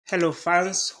Hello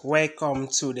fans, welcome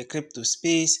to the crypto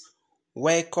space.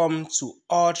 Welcome to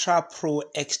Ultra Pro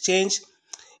Exchange,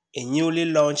 a newly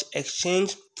launched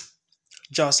exchange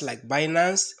just like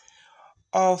Binance,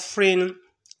 offering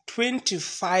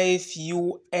 25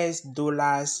 US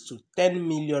dollars to 10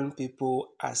 million people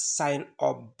as sign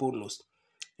up bonus.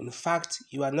 In fact,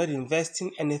 you are not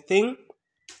investing anything.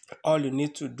 All you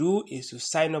need to do is to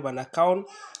sign up an account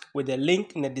with the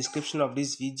link in the description of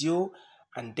this video,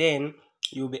 and then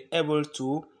you'll be able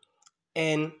to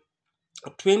earn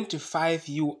 25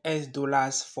 US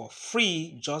dollars for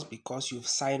free just because you've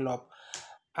signed up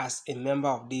as a member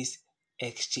of this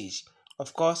exchange.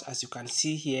 Of course, as you can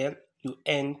see here, you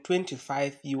earn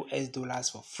 25 US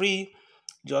dollars for free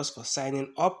just for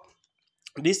signing up.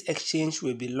 This exchange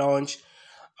will be launched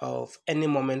of any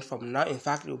moment from now. In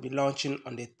fact, it will be launching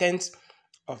on the 10th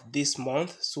of this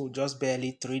month, so just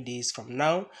barely 3 days from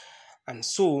now. And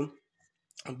so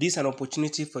this is an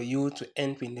opportunity for you to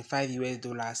earn 25 US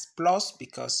dollars plus,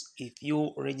 because if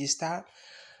you register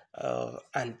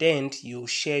and then you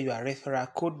share your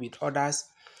referral code with others,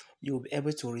 you'll be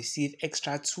able to receive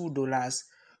extra $2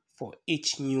 for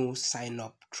each new sign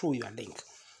up through your link.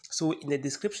 So in the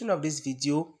description of this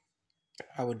video,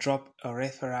 I will drop a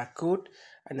referral code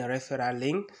and a referral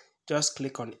link. Just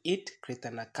click on it, create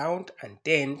an account, and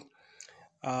then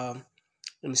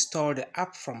install the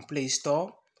app from Play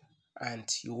Store, and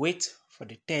you wait for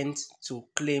the 10th to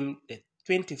claim the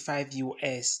 25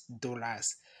 US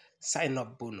dollars sign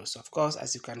up bonus. Of course,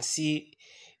 as you can see,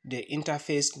 the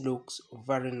interface looks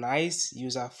very nice,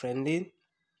 user friendly.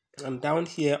 And down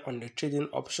here on the trading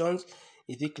options,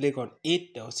 if you click on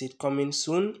it, they'll say coming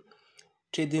soon.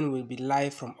 Trading will be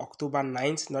live from October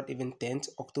 9th, not even 10th,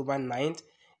 October 9th.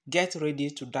 Get ready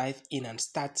to dive in and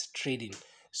start trading.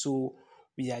 So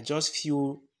we are just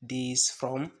few days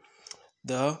from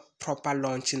the proper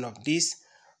launching of this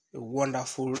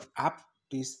wonderful app,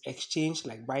 this exchange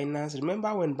like Binance.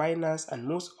 Remember when Binance and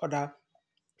most other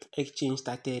exchange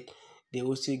started, they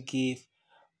also gave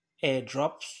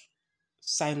airdrops,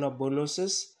 sign up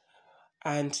bonuses,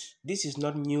 and this is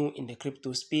not new in the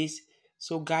crypto space.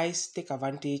 So guys, take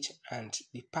advantage and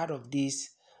be part of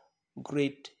this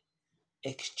great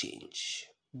exchange.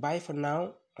 Bye for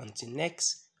now. Until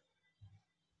next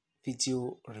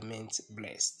video, remain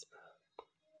blessed.